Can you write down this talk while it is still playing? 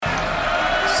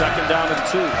Second down and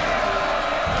 2.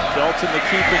 Dalton to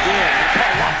keep again.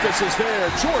 Karlaftis is there.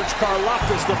 George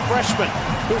Karlaftis, the freshman,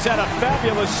 who's had a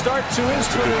fabulous start to his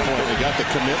career. They got the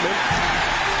commitment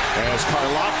as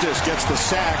Karlaftis gets the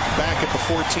sack back at the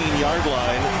 14-yard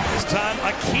line. This time a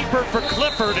keeper for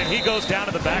Clifford, and he goes down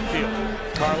to the backfield.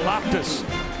 Karlaftis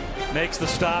makes the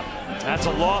stop. That's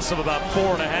a loss of about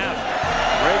 4.5.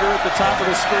 Rager at the top of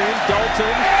the screen.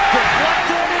 Dalton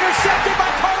deflected, intercepted by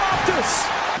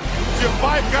Karlaftis. You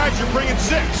have 5 guys, you're bringing 6.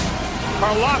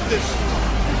 Karlaftis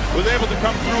was able to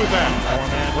come through with that.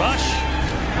 4-man rush.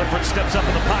 Clifford steps up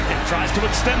in the pocket, tries to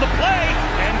extend the play,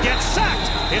 and gets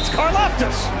sacked. It's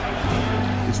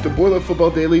Karlaftis. It's the Boiler Football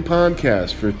Daily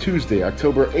Podcast for Tuesday,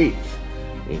 October 8th.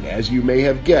 And as you may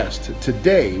have guessed,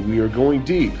 today we are going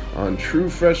deep on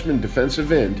true freshman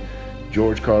defensive end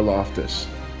George Karlaftis.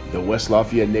 The West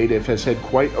Lafayette native has had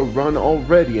quite a run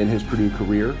already in his Purdue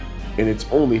career, and it's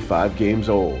only 5 games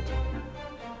old.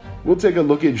 We'll take a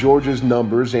look at George's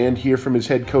numbers and hear from his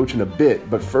head coach in a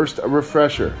bit, but first a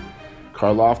refresher.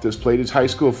 Karlaftis played his high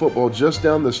school football just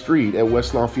down the street at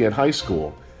West Lafayette High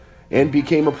School and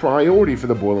became a priority for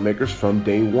the Boilermakers from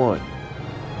day one.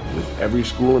 With every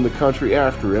school in the country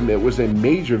after him, it was a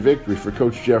major victory for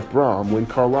Coach Jeff Brom when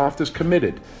Karlaftis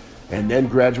committed and then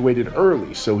graduated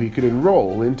early so he could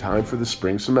enroll in time for the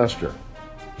spring semester.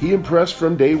 He impressed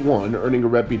from day one, earning a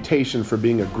reputation for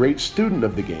being a great student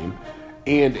of the game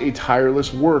and a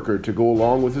tireless worker to go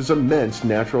along with his immense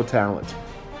natural talent.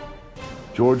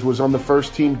 George was on the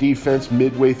first team defense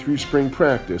midway through spring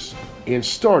practice and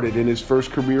started in his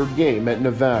first career game at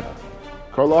Nevada.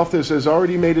 Karlaftis has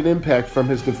already made an impact from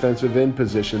his defensive end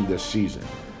position this season.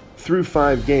 Through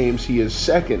 5 games, he is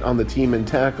second on the team in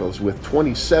tackles with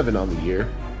 27 on the year,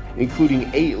 including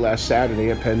 8 last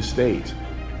Saturday at Penn State.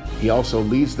 He also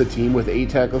leads the team with 8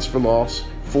 tackles for loss,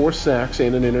 4 sacks,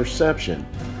 and an interception,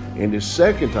 and is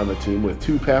second on the team with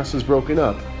 2 passes broken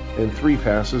up and 3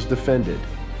 passes defended.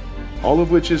 All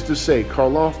of which is to say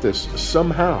Karlaftis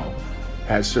somehow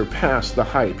has surpassed the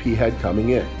hype he had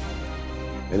coming in,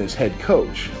 and his head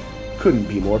coach couldn't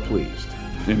be more pleased.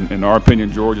 In our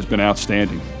opinion, George has been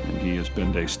outstanding, and he has been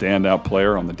a standout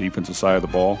player on the defensive side of the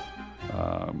ball.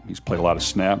 He's played a lot of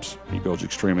snaps. He goes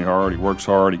extremely hard. He works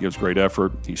hard. He gives great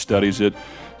effort. He studies it.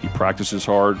 He practices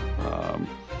hard.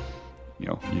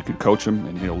 You can coach him,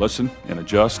 and he'll listen and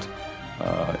adjust.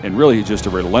 And really, he's just a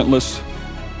relentless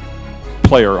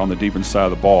player on the defense side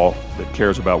of the ball that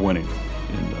cares about winning.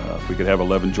 And if we could have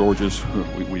 11 Georges,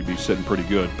 we'd be sitting pretty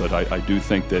good. But I do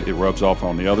think that it rubs off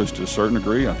on the others to a certain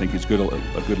degree. I think he's a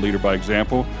good leader by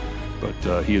example.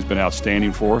 But he has been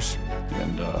outstanding for us,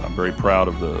 and I'm very proud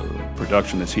of the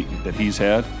production that he's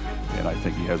had, and I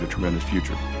think he has a tremendous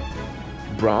future.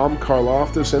 Brom,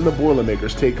 Karlaftis, and the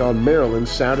Boilermakers take on Maryland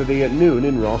Saturday at noon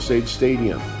in Ross-Age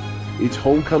Stadium. It's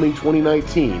Homecoming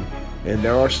 2019, and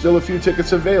there are still a few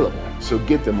tickets available, so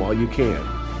get them while you can.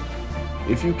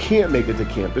 If you can't make it to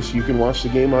campus, you can watch the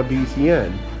game on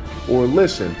BTN or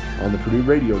listen on the Purdue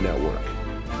Radio Network.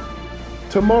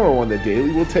 Tomorrow on The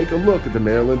Daily, we'll take a look at the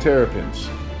Maryland Terrapins.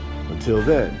 Until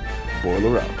then,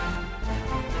 Boiler up.